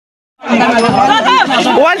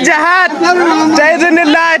والجهاد بإذن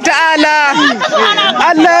الله تعالى.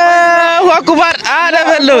 الله أكبر.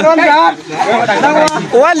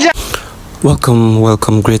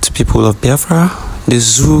 Welcome, great people of Biafra. The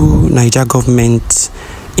zoo Niger government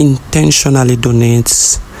intentionally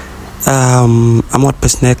donates armored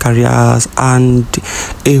personnel carriers and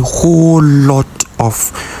a whole lot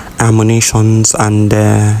of ammunitions and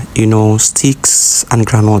sticks and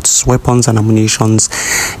granates, weapons and ammunitions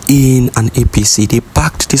in an APC. They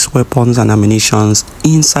packed these weapons and ammunitions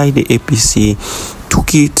inside the APC,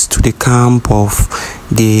 took it to the camp of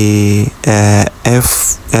the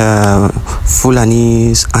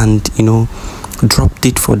Fulanis and dropped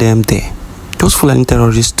it for them there. Those Fulani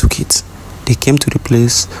terrorists took it. They came to the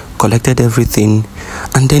place, collected everything,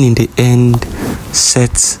 and then in the end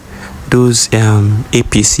set those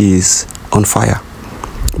APCs on fire.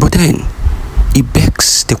 But then it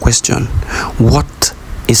begs the question, what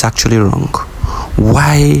is actually wrong?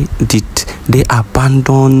 Why did they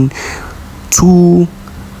abandon two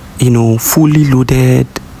fully loaded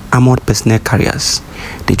armored personnel carriers?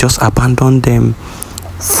 They just abandoned them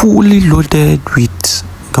fully loaded with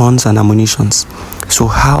guns and ammunitions. So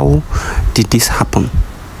how did this happen?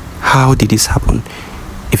 How did this happen?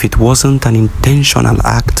 If it wasn't an intentional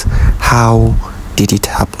act, how did it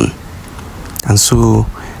happen? And so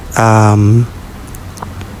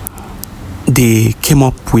they came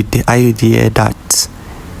up with the idea that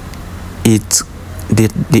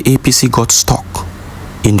the APC got stuck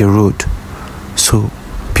in the road. So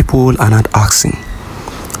people are not asking.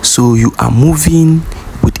 So you are moving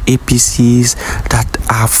with APCs that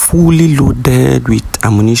are fully loaded with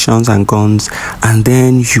ammunitions and guns, and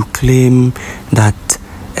then you claim that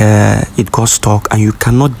it got stuck and you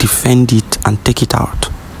cannot defend it and take it out.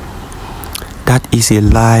 That is a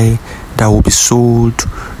lie that will be sold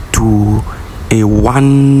to a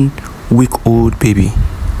 1-week-old baby.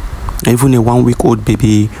 Even a 1-week-old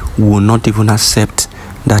baby will not even accept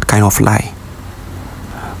that kind of lie.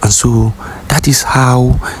 And so that is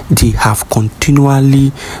how they have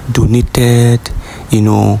continually donated,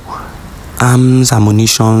 arms,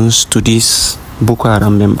 ammunitions to these Boko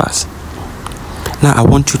Haram members. Now I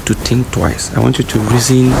want you to think twice. I want you to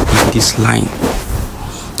reason in this line.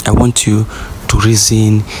 I want you to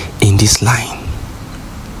reason in this line.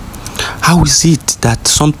 How is it that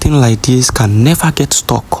something like this can never get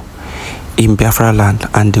stuck in Biafra land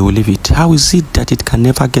and they will leave it? How is it that it can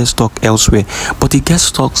never get stuck elsewhere, but it gets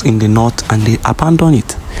stuck in the north and they abandon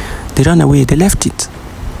it? They ran away, they left it.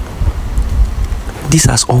 This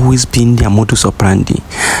has always been their modus operandi.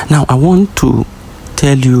 Now I want to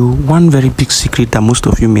tell you one very big secret that most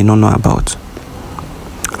of you may not know about.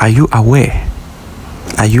 Are you aware?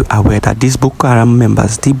 Are you aware that these Boko Haram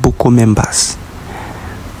members, the Boko members,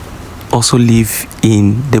 also live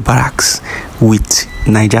in the barracks with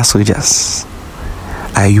Niger soldiers?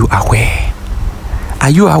 Are you aware? Are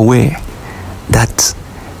you aware that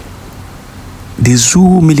the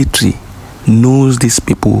zoo military knows these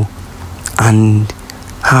people and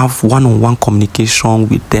have one-on-one communication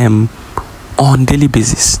with them on daily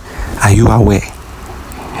basis? Are you aware?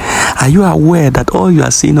 Are you aware that all you are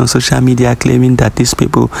seeing on social media claiming that these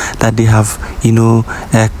people, that they have,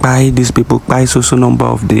 by these people, by social number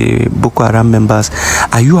of the Boko Haram members,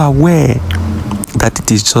 are you aware that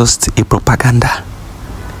it is just a propaganda?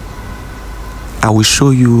 I will show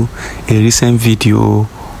you a recent video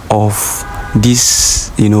of this,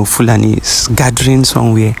 Fulanis gathering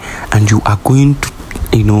somewhere, and you are going to,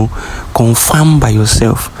 confirm by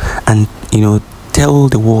yourself and, tell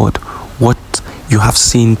the world what you have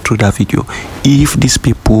seen through that video, if these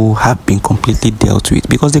people have been completely dealt with,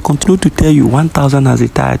 because they continue to tell you 1,000 has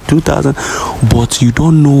retired, 2,000, but you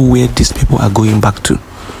don't know where these people are going back to.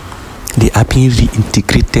 They are being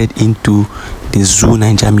reintegrated into the zoo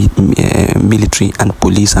Niger military and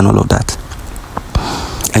police and all of that,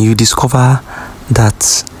 and you discover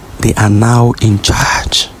that they are now in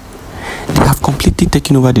charge. They have completely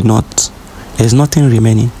taken over the north. There's nothing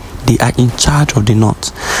remaining. They are in charge of the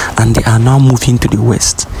north, and they are now moving to the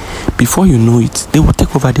west. Before you know it, they will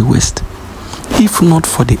take over the west. If not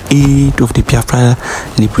for the aid of the Biafra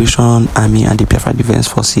Liberation Army and the Biafra Defense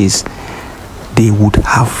Forces, they would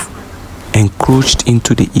have encroached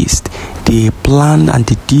into the east. They planned and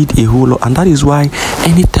they did a whole lot, and that is why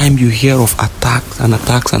anytime you hear of attacks and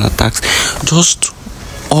attacks and attacks, just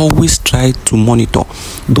always try to monitor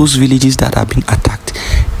those villages that have been attacked.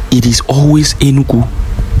 It is always Enugu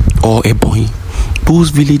or Ebonyi, those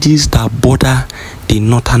villages that border the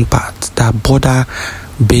northern part, that border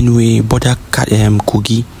Benue, border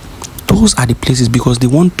Kogi. Those are the places, because they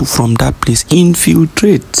want to from that place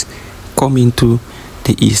infiltrate, come into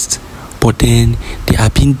the east. but then they are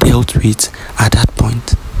being dealt with at that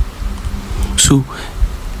point. So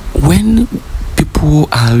when people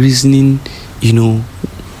are reasoning,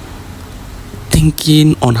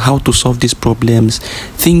 thinking on how to solve these problems,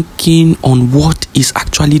 thinking on what is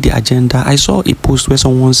actually the agenda. I saw a post where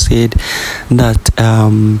someone said that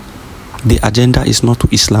the agenda is not to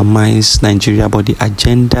Islamize Nigeria, but the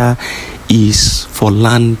agenda is for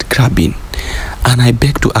land grabbing. And I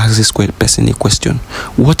beg to ask this person a question.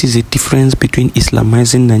 What is the difference between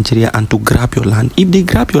Islamizing Nigeria and to grab your land? If they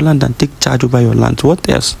grab your land and take charge over your land, what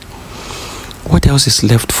else? What else is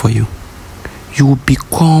left for you? You will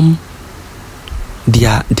become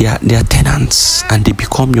their tenants, and they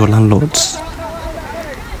become your landlords.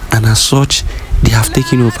 And as such, they have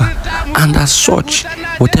taken over. And as such,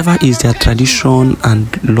 whatever is their tradition and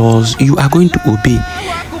laws, you are going to obey.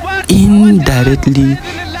 Indirectly,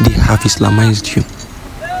 they have Islamized you.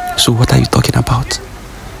 So what are you talking about?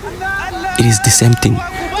 It is the same thing.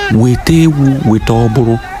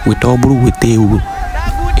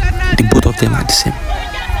 The both of them are the same.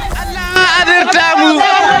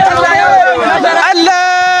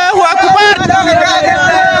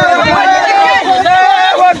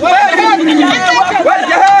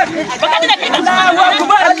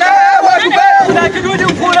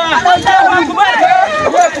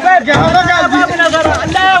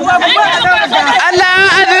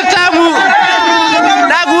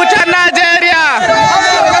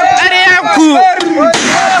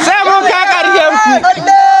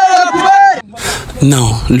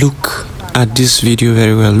 Now look at this video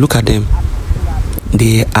very well. Look at them.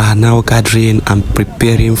 They are now gathering and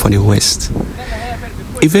preparing for the West.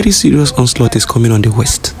 A very serious onslaught is coming on the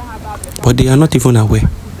West, but they are not even aware.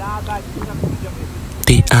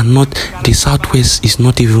 They are not, the Southwest is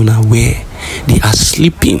not even aware. They are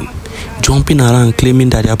sleeping, jumping around, claiming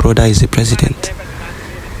that their brother is the president.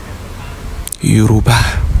 Yoruba,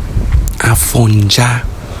 Afonja.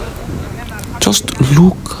 Just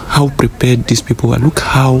look how prepared these people are. Look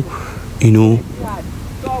how,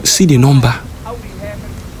 see the number.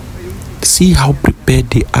 See how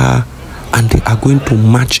prepared they are, and they are going to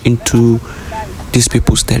march into these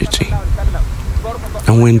people's territory.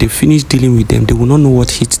 And when they finish dealing with them, they will not know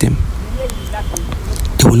what hits them.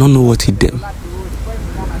 They will not know what hit them.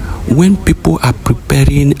 When people are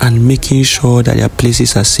preparing and making sure that their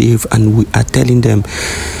places are safe, and we are telling them,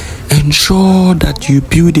 ensure that you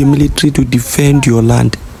build a military to defend your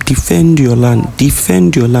land, defend your land,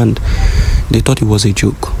 defend your land, they thought it was a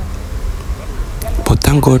joke. But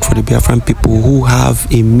thank God for the Biafran people who have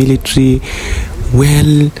a military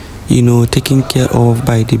well, taken care of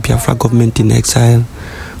by the Biafra government in exile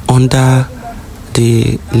under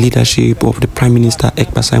the leadership of the Prime Minister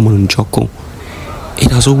Ekpa Simon Njoko.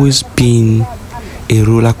 It has always been a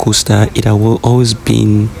roller coaster. It has always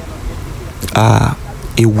been a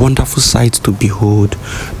wonderful sight to behold,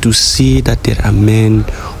 to see that there are men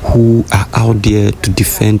who are out there to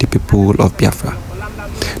defend the people of Biafra.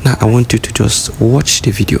 Now I want you to just watch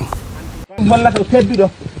the video.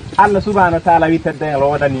 Allah subhanahu wa ta'ala witedde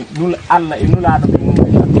rodani nul Allah e nulaado be mum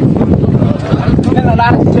nenno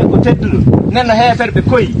laati ko teddudo nenno heferbe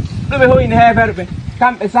koyi dube hoyni heferbe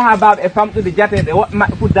kambe sahababe e famtude jatede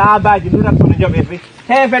mabbe fu daabaji durat to jobe fe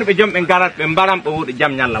heferbe jombe garat be mbaram bo wude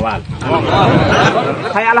jam nyalla wal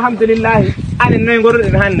hay alhamdulillah ani noy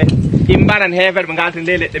gorode hande imbaran heferbe galti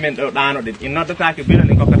leledde men do daano de in noddataake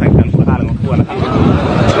bilani ko kata kan ko haala ko wala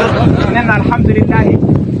nenno alhamdulillah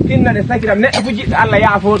inna de sakiram ne fuji Allah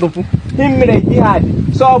ya fodo fu himmire jihad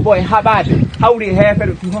so boy habade hawri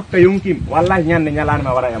hefere fu hokka yonkim wallahi nyande nyalana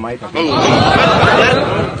ma wara ya mayta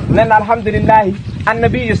nen alhamdulillah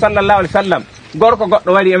annabi sallallahu alaihi wasallam gorko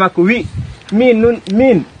goddo wari e makko wi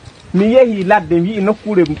min mi yehi ladde wi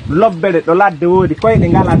nokkure lobbede do ladde wodi koyde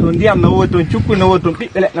ngala to ndiyam no wodi ton cukku no wodi ton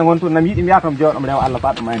bibbe ledde gon ton nam yidi mi yatom jodom rewa Allah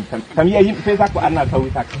faddo ma en tam yi yimbe fe sakko annal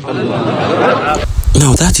tawi sakko.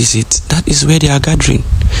 Now that is it. That is where they are gathering.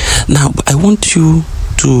 Now I want you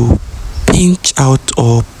to pinch out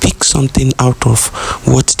or pick something out of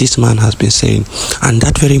what this man has been saying. And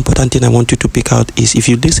that very important thing I want you to pick out is, if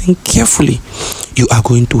you listen carefully, you are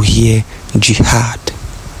going to hear jihad.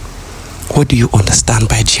 What do you understand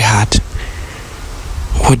by jihad?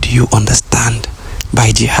 What do you understand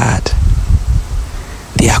by jihad?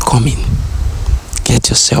 They are coming. Get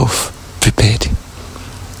yourself prepared.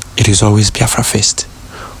 It is always Biafra first.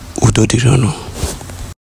 Udo Dirono.